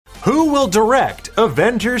Who will direct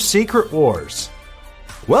Avengers Secret Wars?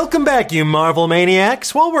 Welcome back, you Marvel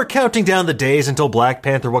maniacs! While we're counting down the days until Black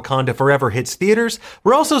Panther Wakanda Forever hits theaters,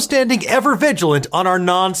 we're also standing ever vigilant on our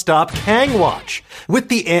non-stop Kang watch. With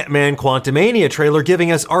the Ant-Man Quantumania trailer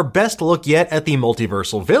giving us our best look yet at the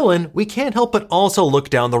multiversal villain, we can't help but also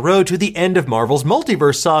look down the road to the end of Marvel's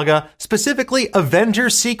multiverse saga, specifically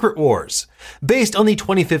Avengers Secret Wars. Based on the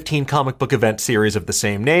 2015 comic book event series of the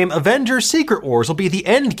same name, Avengers Secret Wars will be the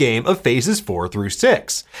endgame of phases 4 through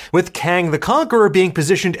 6, with Kang the Conqueror being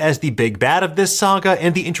positioned as the big bad of this saga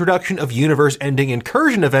and the introduction of universe-ending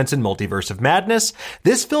incursion events in Multiverse of Madness.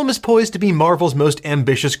 This film is poised to be Marvel's most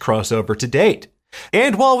ambitious crossover to date.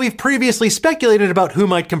 And while we've previously speculated about who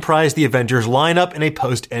might comprise the Avengers lineup in a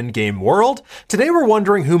post-Endgame world, today we're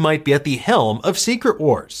wondering who might be at the helm of Secret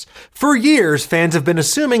Wars. For years, fans have been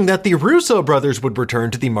assuming that the Russo brothers would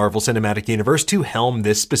return to the Marvel Cinematic Universe to helm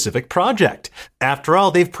this specific project. After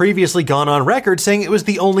all, they've previously gone on record saying it was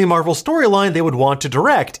the only Marvel storyline they would want to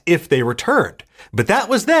direct if they returned. But that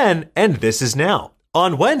was then, and this is now.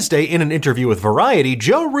 On Wednesday, in an interview with Variety,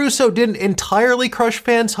 Joe Russo didn't entirely crush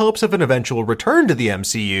fans' hopes of an eventual return to the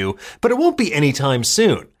MCU, but it won't be anytime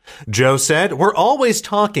soon. Joe said, "We're always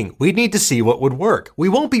talking. We need to see what would work. We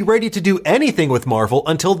won't be ready to do anything with Marvel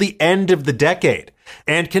until the end of the decade."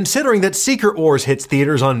 And considering that Secret Wars hits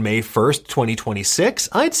theaters on May 1st, 2026,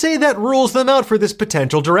 I'd say that rules them out for this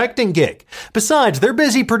potential directing gig. Besides, they're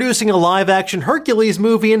busy producing a live-action Hercules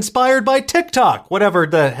movie inspired by TikTok, whatever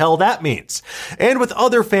the hell that means. And with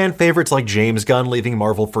other fan favorites like James Gunn leaving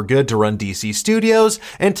Marvel for good to run DC Studios,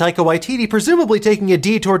 and Taika Waititi presumably taking a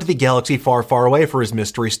detour to the galaxy far, far away for his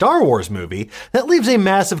mystery Star Wars movie, that leaves a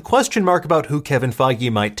massive question mark about who Kevin Feige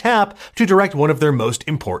might tap to direct one of their most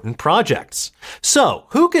important projects. So,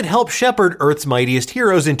 who could help shepherd Earth's mightiest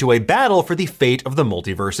heroes into a battle for the fate of the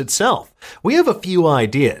multiverse itself? We have a few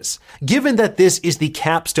ideas. Given that this is the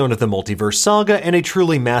capstone of the multiverse saga and a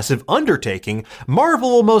truly massive undertaking,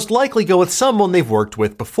 Marvel will most likely go with someone they've worked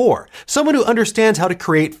with before, someone who understands how to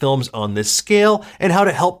create films on this scale and how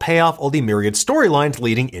to help pay off all the myriad storylines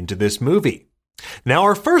leading into this movie. Now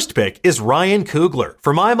our first pick is Ryan Coogler.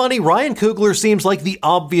 For my money, Ryan Coogler seems like the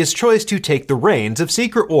obvious choice to take the reins of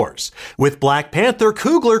Secret Wars. With Black Panther,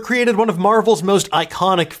 Coogler created one of Marvel's most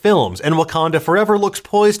iconic films, and Wakanda Forever looks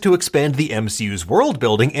poised to expand the MCU's world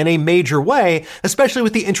building in a major way, especially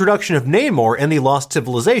with the introduction of Namor and the lost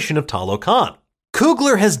civilization of Talokan.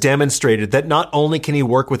 Coogler has demonstrated that not only can he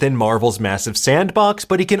work within Marvel's massive sandbox,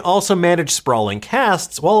 but he can also manage sprawling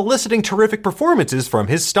casts while eliciting terrific performances from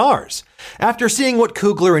his stars. After seeing what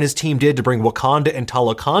Coogler and his team did to bring Wakanda and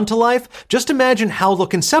Talokan to life, just imagine how they'll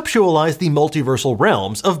conceptualize the multiversal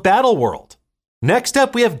realms of Battleworld. Next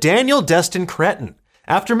up, we have Daniel Destin Cretton.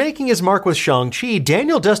 After making his mark with Shang-Chi,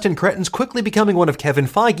 Daniel Destin Cretton's quickly becoming one of Kevin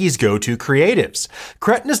Feige's go-to creatives.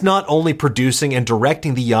 Cretton is not only producing and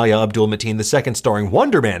directing the Yahya Abdul-Mateen II starring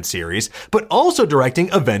Wonder Man series, but also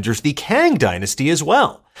directing Avengers: The Kang Dynasty as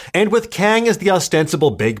well. And with Kang as the ostensible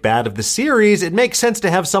big bad of the series, it makes sense to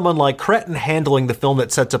have someone like Cretton handling the film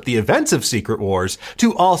that sets up the events of Secret Wars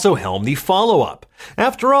to also helm the follow-up.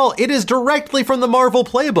 After all, it is directly from the Marvel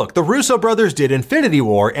playbook. The Russo brothers did Infinity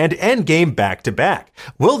War and Endgame back-to-back.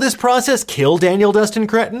 Will this process kill Daniel Destin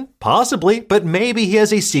Cretton? Possibly, but maybe he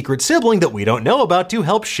has a secret sibling that we don't know about to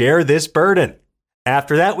help share this burden.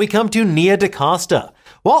 After that, we come to Nia DaCosta.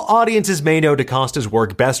 While audiences may know DaCosta's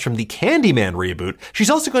work best from the Candyman reboot, she's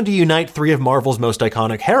also going to unite three of Marvel's most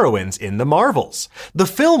iconic heroines in the Marvels. The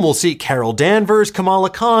film will see Carol Danvers,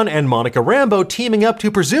 Kamala Khan, and Monica Rambeau teaming up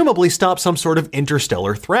to presumably stop some sort of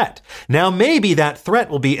interstellar threat. Now maybe that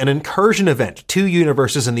threat will be an incursion event, two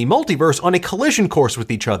universes in the multiverse on a collision course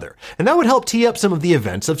with each other, and that would help tee up some of the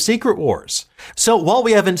events of Secret Wars. So while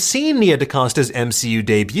we haven't seen Nia DaCosta's MCU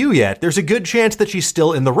debut yet, there's a good chance that she's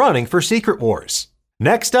still in the running for Secret Wars.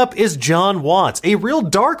 Next up is Jon Watts, a real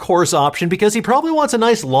dark horse option because he probably wants a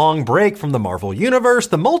nice long break from the Marvel Universe,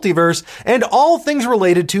 the multiverse, and all things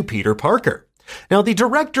related to Peter Parker. Now, the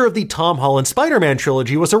director of the Tom Holland Spider-Man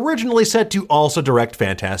trilogy was originally set to also direct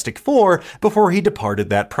Fantastic Four before he departed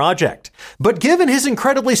that project. But given his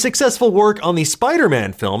incredibly successful work on the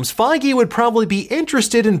Spider-Man films, Feige would probably be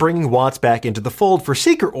interested in bringing Watts back into the fold for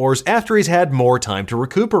Secret Wars after he's had more time to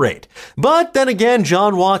recuperate. But then again,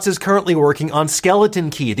 Jon Watts is currently working on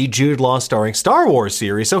Skeleton Key, the Jude Law starring Star Wars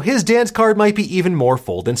series, so his dance card might be even more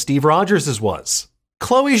full than Steve Rogers' was.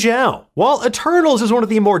 Chloe Zhao. While Eternals is one of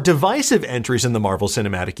the more divisive entries in the Marvel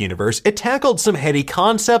Cinematic Universe, it tackled some heady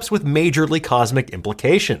concepts with majorly cosmic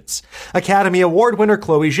implications. Academy Award winner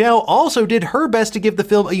Chloe Zhao also did her best to give the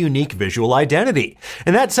film a unique visual identity,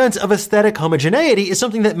 and that sense of aesthetic homogeneity is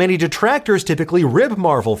something that many detractors typically rib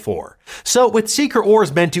Marvel for. So with Secret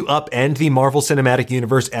Wars meant to upend the Marvel Cinematic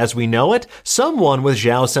Universe as we know it, someone with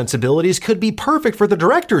Zhao's sensibilities could be perfect for the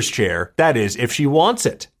director's chair, that is, if she wants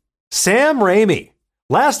it. Sam Raimi.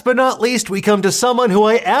 Last but not least, we come to someone who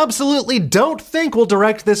I absolutely don't think will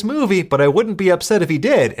direct this movie, but I wouldn't be upset if he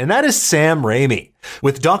did, and that is Sam Raimi.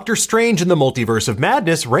 With Doctor Strange in the Multiverse of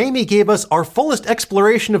Madness, Raimi gave us our fullest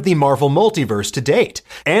exploration of the Marvel multiverse to date.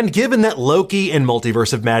 And given that Loki and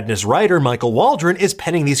Multiverse of Madness writer Michael Waldron is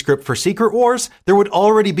penning the script for Secret Wars, there would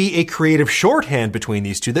already be a creative shorthand between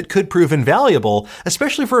these two that could prove invaluable,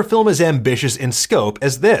 especially for a film as ambitious in scope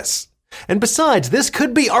as this. And besides, this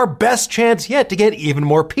could be our best chance yet to get even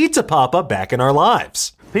more Pizza Papa back in our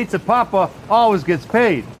lives. Pizza Papa always gets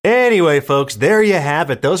paid. Anyway, folks, there you have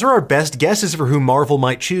it. Those are our best guesses for who Marvel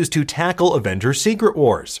might choose to tackle Avengers Secret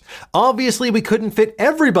Wars. Obviously, we couldn't fit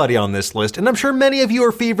everybody on this list, and I'm sure many of you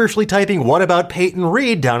are feverishly typing "What about Peyton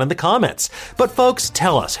Reed?" down in the comments. But folks,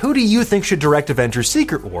 tell us, who do you think should direct Avengers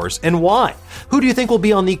Secret Wars, and why? Who do you think will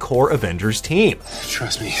be on the core Avengers team?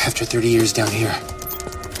 Trust me, after 30 years down here,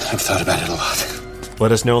 I've thought about it a lot.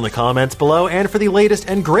 Let us know in the comments below, and for the latest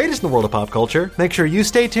and greatest in the world of pop culture, make sure you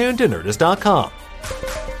stay tuned to Nerdist.com.